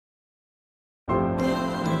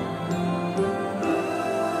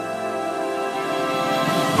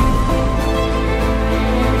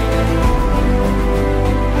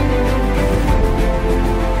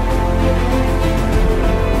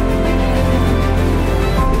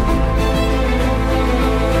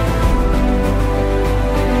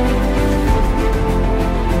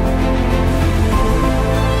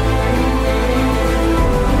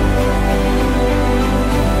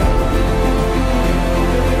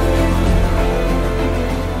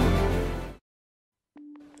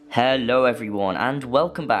Hello everyone and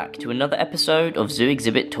welcome back to another episode of Zoo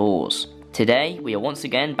Exhibit Tours. Today we are once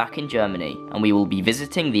again back in Germany and we will be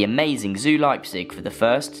visiting the amazing Zoo Leipzig for the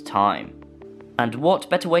first time. And what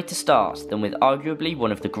better way to start than with arguably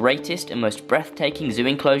one of the greatest and most breathtaking zoo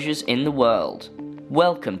enclosures in the world.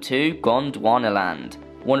 Welcome to Gondwanaland,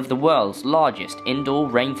 one of the world's largest indoor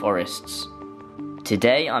rainforests.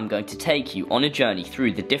 Today I'm going to take you on a journey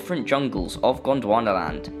through the different jungles of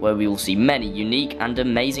Gondwanaland, where we will see many unique and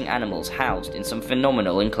amazing animals housed in some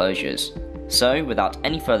phenomenal enclosures. So without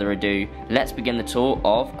any further ado, let's begin the tour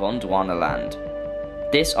of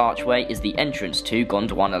Gondwanaland. This archway is the entrance to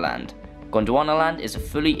Gondwanaland. Gondwanaland is a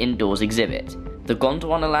fully indoors exhibit. The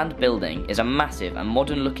Gondwanaland building is a massive and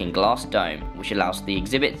modern looking glass dome which allows the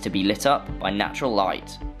exhibit to be lit up by natural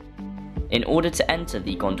light. In order to enter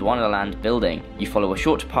the Gondwanaland building, you follow a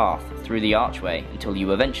short path through the archway until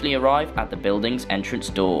you eventually arrive at the building's entrance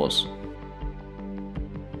doors.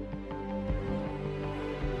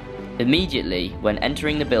 Immediately when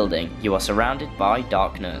entering the building, you are surrounded by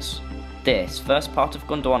darkness. This first part of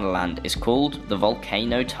Gondwanaland is called the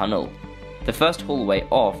Volcano Tunnel. The first hallway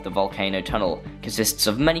of the Volcano Tunnel consists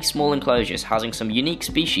of many small enclosures housing some unique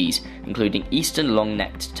species, including eastern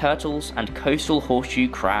long-necked turtles and coastal horseshoe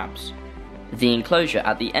crabs. The enclosure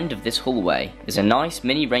at the end of this hallway is a nice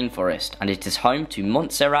mini rainforest, and it is home to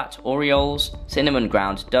Montserrat orioles, cinnamon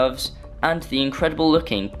ground doves, and the incredible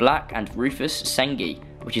looking black and rufous sengi,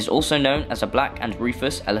 which is also known as a black and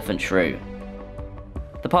rufous elephant shrew.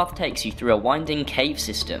 The path takes you through a winding cave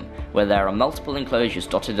system where there are multiple enclosures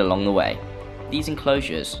dotted along the way. These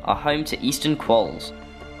enclosures are home to eastern quolls,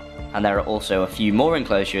 and there are also a few more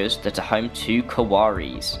enclosures that are home to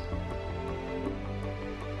kawaris.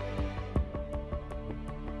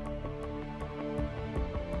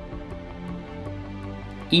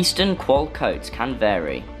 Eastern quoll coats can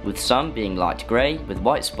vary, with some being light grey with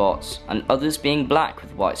white spots and others being black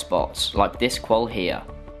with white spots, like this quoll here.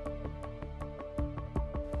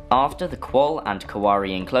 After the quoll and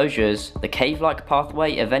kawari enclosures, the cave-like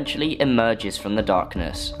pathway eventually emerges from the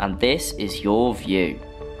darkness, and this is your view.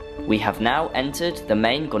 We have now entered the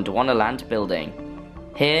main Gondwanaland building.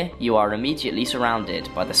 Here you are immediately surrounded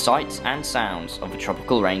by the sights and sounds of a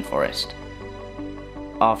tropical rainforest.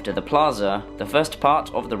 After the plaza, the first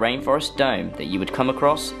part of the rainforest dome that you would come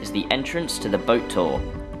across is the entrance to the boat tour,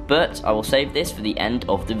 but I will save this for the end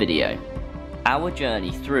of the video. Our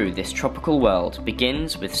journey through this tropical world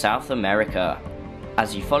begins with South America.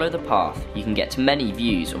 As you follow the path, you can get many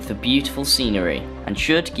views of the beautiful scenery, and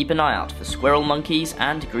should keep an eye out for squirrel monkeys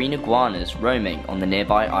and green iguanas roaming on the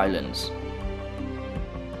nearby islands.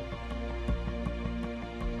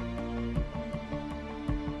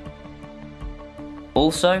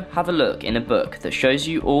 Also, have a look in a book that shows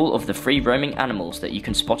you all of the free roaming animals that you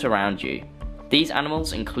can spot around you. These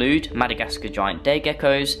animals include Madagascar giant day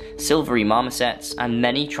geckos, silvery marmosets, and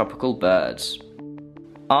many tropical birds.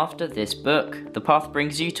 After this book, the path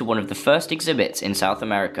brings you to one of the first exhibits in South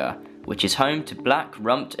America, which is home to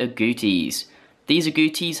black-rumped agoutis. These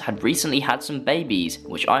agoutis had recently had some babies,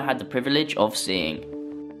 which I had the privilege of seeing.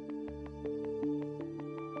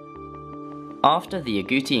 After the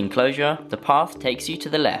agouti enclosure, the path takes you to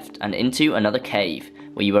the left and into another cave,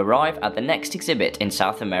 where you arrive at the next exhibit in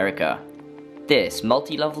South America. This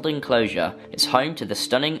multi-leveled enclosure is home to the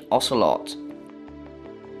stunning ocelot.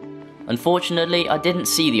 Unfortunately, I didn't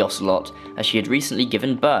see the ocelot, as she had recently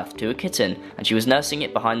given birth to a kitten and she was nursing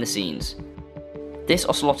it behind the scenes. This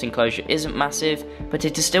ocelot enclosure isn't massive, but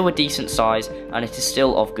it is still a decent size and it is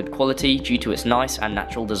still of good quality due to its nice and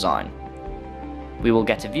natural design. We will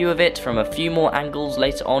get a view of it from a few more angles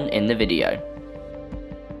later on in the video.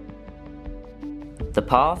 The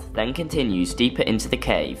path then continues deeper into the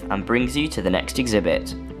cave and brings you to the next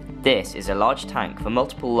exhibit. This is a large tank for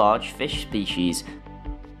multiple large fish species.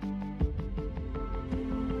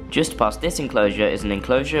 Just past this enclosure is an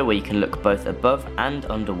enclosure where you can look both above and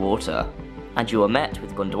underwater. And you are met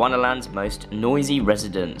with Gondwanaland's most noisy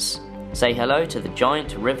residents. Say hello to the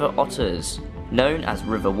giant river otters. Known as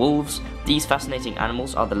river wolves, these fascinating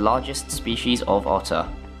animals are the largest species of otter.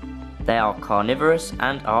 They are carnivorous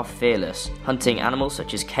and are fearless, hunting animals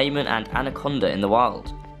such as caiman and anaconda in the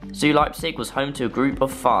wild. Zoo Leipzig was home to a group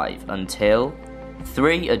of 5 until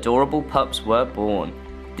 3 adorable pups were born.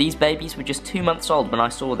 These babies were just 2 months old when I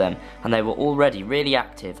saw them, and they were already really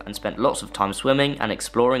active and spent lots of time swimming and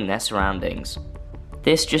exploring their surroundings.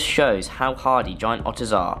 This just shows how hardy giant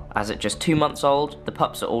otters are, as at just 2 months old, the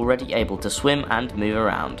pups are already able to swim and move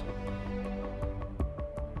around.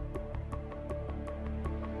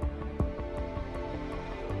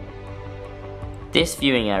 This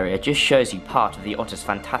viewing area just shows you part of the otter's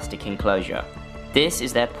fantastic enclosure. This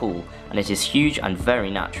is their pool, and it is huge and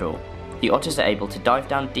very natural. The otters are able to dive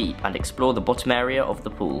down deep and explore the bottom area of the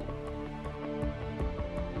pool.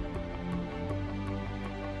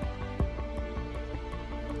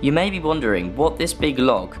 You may be wondering what this big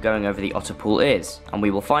log going over the otter pool is, and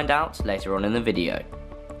we will find out later on in the video.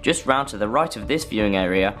 Just round to the right of this viewing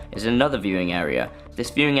area is another viewing area. This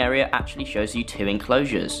viewing area actually shows you two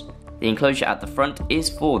enclosures. The enclosure at the front is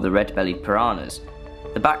for the red-bellied piranhas.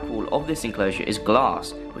 The back wall of this enclosure is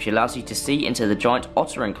glass, which allows you to see into the giant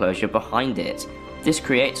otter enclosure behind it. This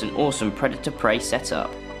creates an awesome predator-prey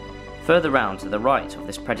setup. Further round to the right of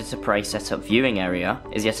this predator-prey setup viewing area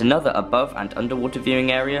is yet another above and underwater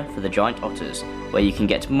viewing area for the giant otters, where you can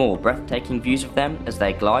get more breathtaking views of them as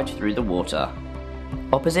they glide through the water.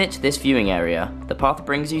 Opposite this viewing area, the path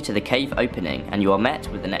brings you to the cave opening and you are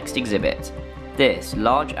met with the next exhibit. This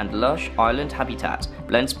large and lush island habitat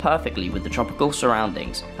blends perfectly with the tropical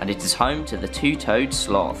surroundings, and it is home to the two-toed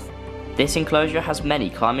sloth. This enclosure has many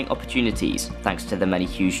climbing opportunities thanks to the many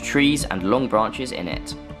huge trees and long branches in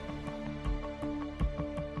it.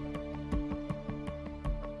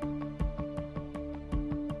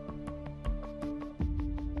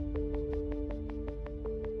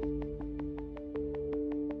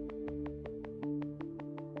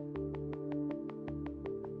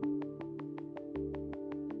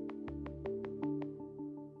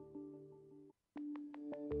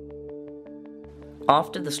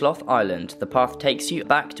 After the Sloth Island, the path takes you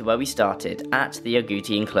back to where we started, at the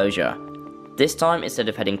agouti enclosure. This time, instead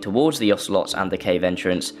of heading towards the ocelots and the cave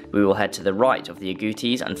entrance, we will head to the right of the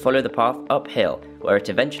agoutis and follow the path uphill, where it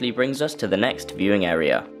eventually brings us to the next viewing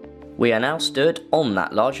area. We are now stood on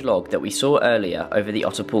that large log that we saw earlier over the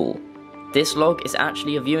otter pool. This log is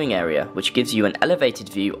actually a viewing area, which gives you an elevated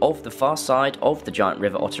view of the far side of the giant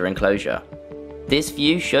river otter enclosure. This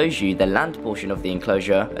view shows you the land portion of the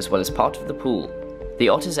enclosure as well as part of the pool. The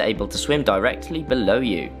otters are able to swim directly below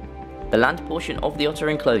you. The land portion of the otter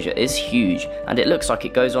enclosure is huge, and it looks like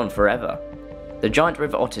it goes on forever. The giant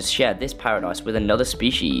river otters share this paradise with another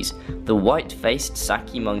species, the white-faced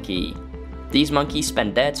Saki monkey. These monkeys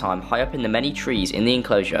spend their time high up in the many trees in the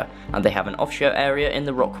enclosure, and they have an offshore area in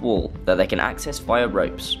the rock wall that they can access via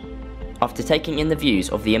ropes. After taking in the views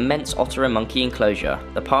of the immense otter and monkey enclosure,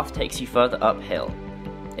 the path takes you further uphill.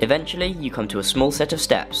 Eventually, you come to a small set of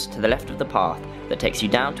steps to the left of the path that takes you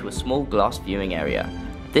down to a small glass viewing area.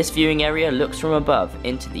 This viewing area looks from above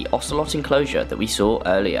into the ocelot enclosure that we saw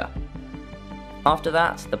earlier. After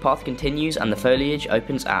that, the path continues and the foliage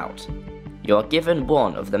opens out. You are given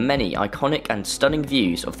one of the many iconic and stunning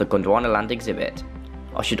views of the Gondwanaland exhibit.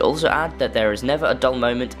 I should also add that there is never a dull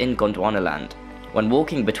moment in Gondwanaland. When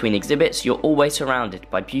walking between exhibits, you're always surrounded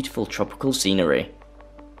by beautiful tropical scenery.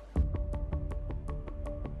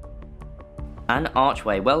 An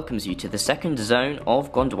archway welcomes you to the second zone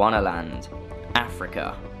of Gondwanaland,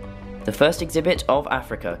 Africa. The first exhibit of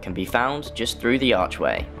Africa can be found just through the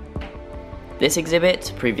archway. This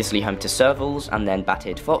exhibit, previously home to servals and then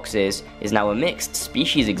bat-eared foxes, is now a mixed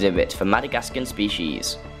species exhibit for Madagascan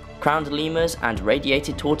species. Crowned lemurs and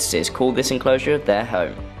radiated tortoises call this enclosure their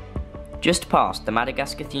home. Just past the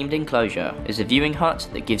Madagascar-themed enclosure is a viewing hut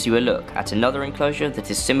that gives you a look at another enclosure that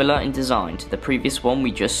is similar in design to the previous one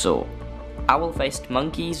we just saw. Owl-faced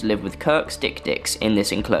monkeys live with Kirk stick-dicks in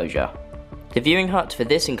this enclosure. The viewing hut for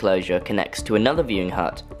this enclosure connects to another viewing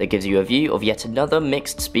hut that gives you a view of yet another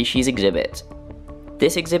mixed species exhibit.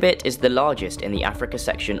 This exhibit is the largest in the Africa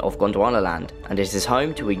section of Gondwanaland, and it is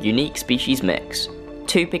home to a unique species mix.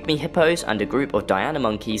 Two pygmy hippos and a group of Diana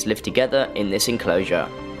monkeys live together in this enclosure.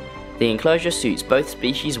 The enclosure suits both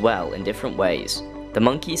species well in different ways. The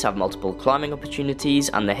monkeys have multiple climbing opportunities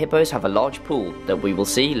and the hippos have a large pool that we will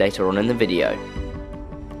see later on in the video.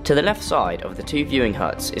 To the left side of the two viewing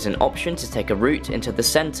huts is an option to take a route into the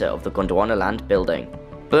centre of the Gondwanaland building.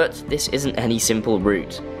 But this isn't any simple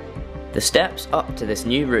route. The steps up to this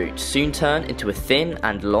new route soon turn into a thin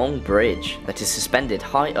and long bridge that is suspended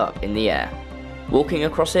high up in the air. Walking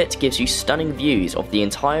across it gives you stunning views of the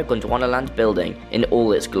entire Gondwanaland building in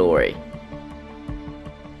all its glory.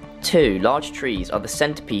 Two large trees are the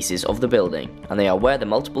centerpieces of the building, and they are where the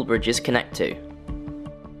multiple bridges connect to.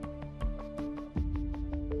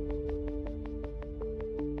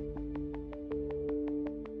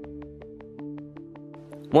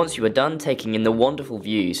 Once you are done taking in the wonderful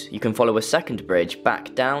views, you can follow a second bridge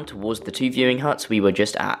back down towards the two viewing huts we were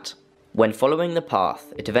just at. When following the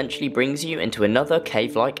path, it eventually brings you into another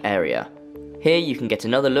cave-like area. Here you can get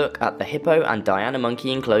another look at the hippo and Diana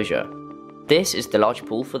monkey enclosure. This is the large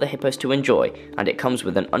pool for the hippos to enjoy, and it comes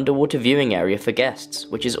with an underwater viewing area for guests,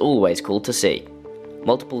 which is always cool to see.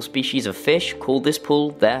 Multiple species of fish call this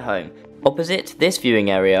pool their home, Opposite this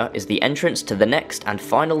viewing area is the entrance to the next and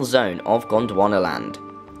final zone of Gondwanaland,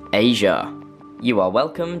 Asia. You are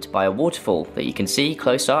welcomed by a waterfall that you can see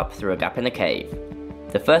close up through a gap in the cave.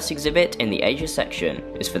 The first exhibit in the Asia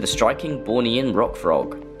section is for the striking Bornean rock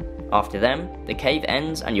frog. After them, the cave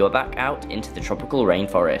ends and you are back out into the tropical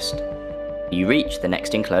rainforest. You reach the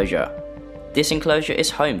next enclosure. This enclosure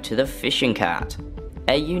is home to the fishing cat,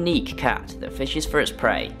 a unique cat that fishes for its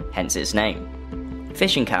prey, hence its name.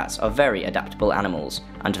 Fishing cats are very adaptable animals,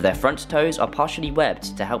 and their front toes are partially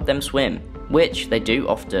webbed to help them swim, which they do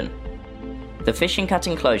often. The fishing cat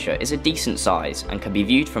enclosure is a decent size and can be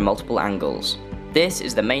viewed from multiple angles. This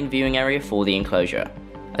is the main viewing area for the enclosure.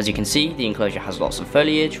 As you can see, the enclosure has lots of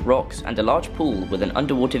foliage, rocks, and a large pool with an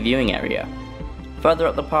underwater viewing area. Further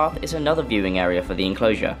up the path is another viewing area for the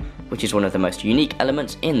enclosure, which is one of the most unique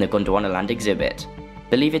elements in the Gondwanaland exhibit.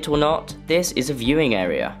 Believe it or not, this is a viewing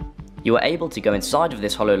area. You are able to go inside of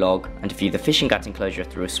this hollow log and view the fishing cat enclosure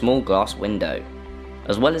through a small glass window.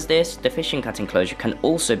 As well as this, the fishing cat enclosure can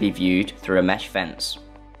also be viewed through a mesh fence.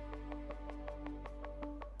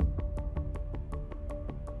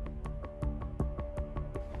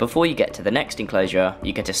 Before you get to the next enclosure,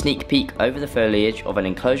 you get a sneak peek over the foliage of an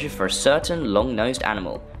enclosure for a certain long-nosed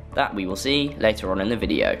animal that we will see later on in the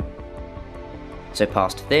video. So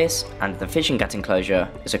past this and the fishing cat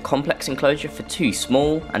enclosure is a complex enclosure for two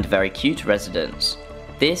small and very cute residents.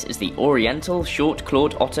 This is the Oriental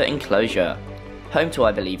short-clawed otter enclosure. Home to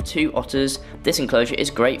I believe 2 otters, this enclosure is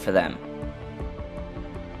great for them.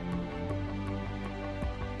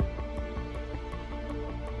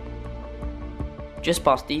 Just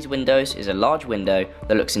past these windows is a large window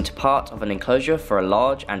that looks into part of an enclosure for a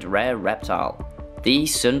large and rare reptile, the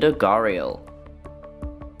Sunda gharial.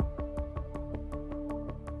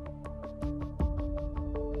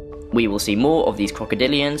 We will see more of these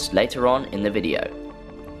crocodilians later on in the video.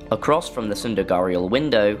 Across from the Sunda gharial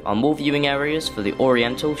window are more viewing areas for the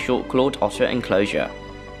Oriental short-clawed otter enclosure.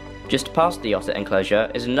 Just past the otter enclosure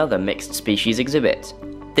is another mixed species exhibit.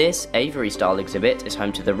 This aviary-style exhibit is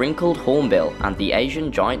home to the wrinkled hornbill and the Asian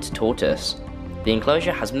giant tortoise. The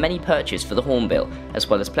enclosure has many perches for the hornbill, as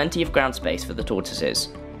well as plenty of ground space for the tortoises.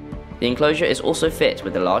 The enclosure is also fit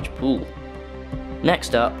with a large pool.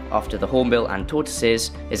 Next up, after the hornbill and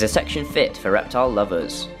tortoises, is a section fit for reptile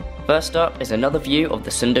lovers. First up is another view of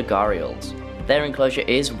the Sunda gharials. Their enclosure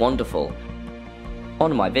is wonderful.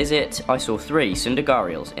 On my visit, I saw 3 Sunda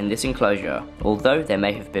gharials in this enclosure, although there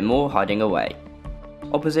may have been more hiding away.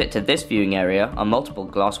 Opposite to this viewing area are multiple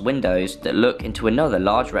glass windows that look into another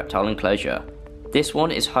large reptile enclosure. This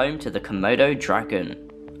one is home to the Komodo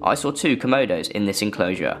dragon. I saw 2 Komodos in this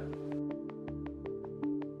enclosure.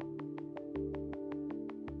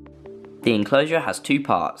 The enclosure has 2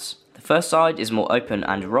 parts. The first side is more open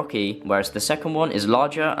and rocky, whereas the second one is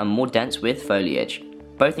larger and more dense with foliage.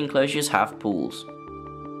 Both enclosures have pools.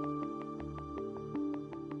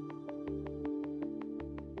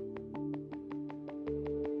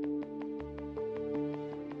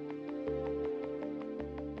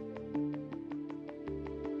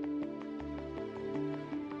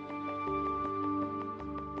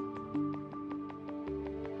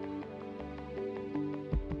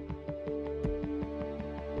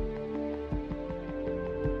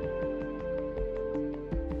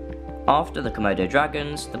 After the Komodo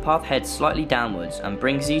dragons, the path heads slightly downwards and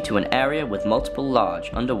brings you to an area with multiple large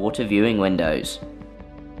underwater viewing windows.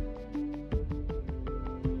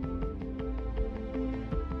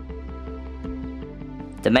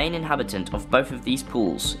 The main inhabitant of both of these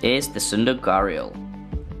pools is the Sunda gharial.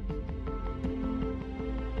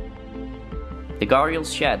 The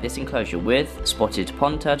gharials share this enclosure with spotted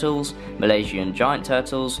pond turtles, Malaysian giant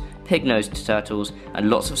turtles, pig-nosed turtles, and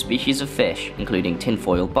lots of species of fish, including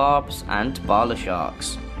tinfoil barbs and bala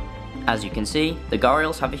sharks. As you can see, the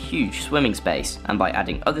gharials have a huge swimming space, and by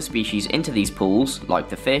adding other species into these pools, like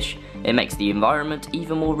the fish, it makes the environment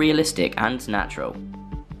even more realistic and natural.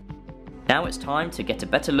 Now it's time to get a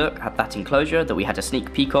better look at that enclosure that we had a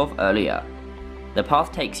sneak peek of earlier. The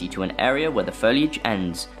path takes you to an area where the foliage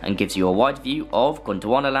ends and gives you a wide view of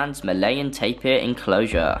Gondwanaland's Malayan tapir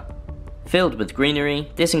enclosure. Filled with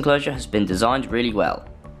greenery, this enclosure has been designed really well.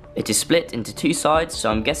 It is split into 2 sides,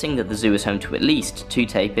 so I'm guessing that the zoo is home to at least 2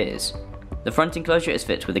 tapirs. The front enclosure is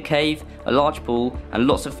fit with a cave, a large pool, and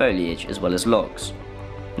lots of foliage as well as logs.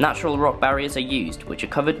 Natural rock barriers are used, which are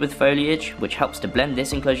covered with foliage, which helps to blend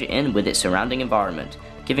this enclosure in with its surrounding environment,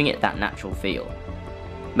 giving it that natural feel.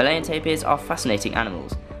 Malayan tapirs are fascinating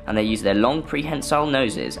animals, and they use their long prehensile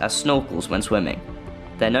noses as snorkels when swimming.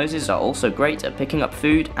 Their noses are also great at picking up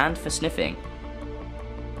food and for sniffing.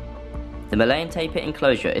 The Malayan Tapir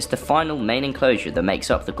enclosure is the final main enclosure that makes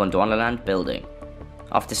up the Gondwanaland building.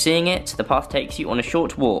 After seeing it, the path takes you on a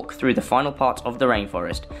short walk through the final part of the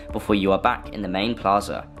rainforest before you are back in the main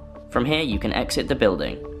plaza. From here you can exit the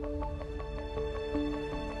building.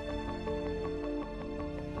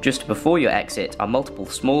 Just before your exit are multiple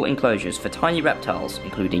small enclosures for tiny reptiles,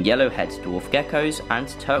 including yellowhead dwarf geckos and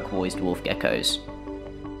turquoise dwarf geckos.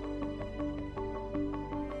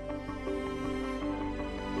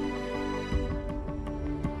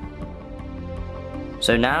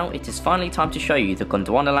 So now it is finally time to show you the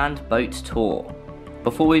Gondwanaland boat tour.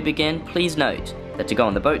 Before we begin, please note that to go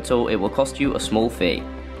on the boat tour it will cost you a small fee.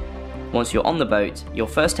 Once you're on the boat, you're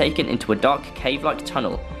first taken into a dark cave-like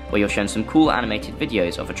tunnel where you're shown some cool animated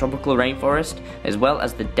videos of a tropical rainforest as well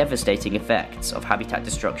as the devastating effects of habitat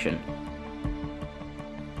destruction.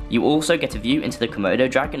 You also get a view into the Komodo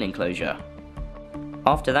dragon enclosure.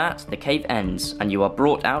 After that, the cave ends and you are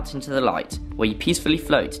brought out into the light where you peacefully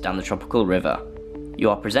float down the tropical river. You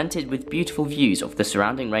are presented with beautiful views of the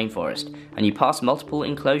surrounding rainforest and you pass multiple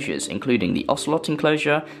enclosures including the ocelot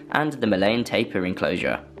enclosure and the Malayan tapir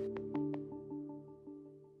enclosure.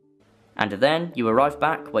 And then you arrive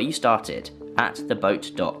back where you started, at the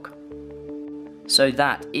boat dock. So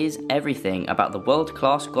that is everything about the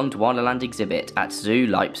world-class Gondwanaland exhibit at Zoo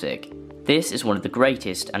Leipzig. This is one of the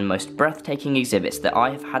greatest and most breathtaking exhibits that I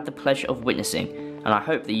have had the pleasure of witnessing, and I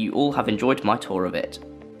hope that you all have enjoyed my tour of it.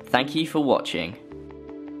 Thank you for watching.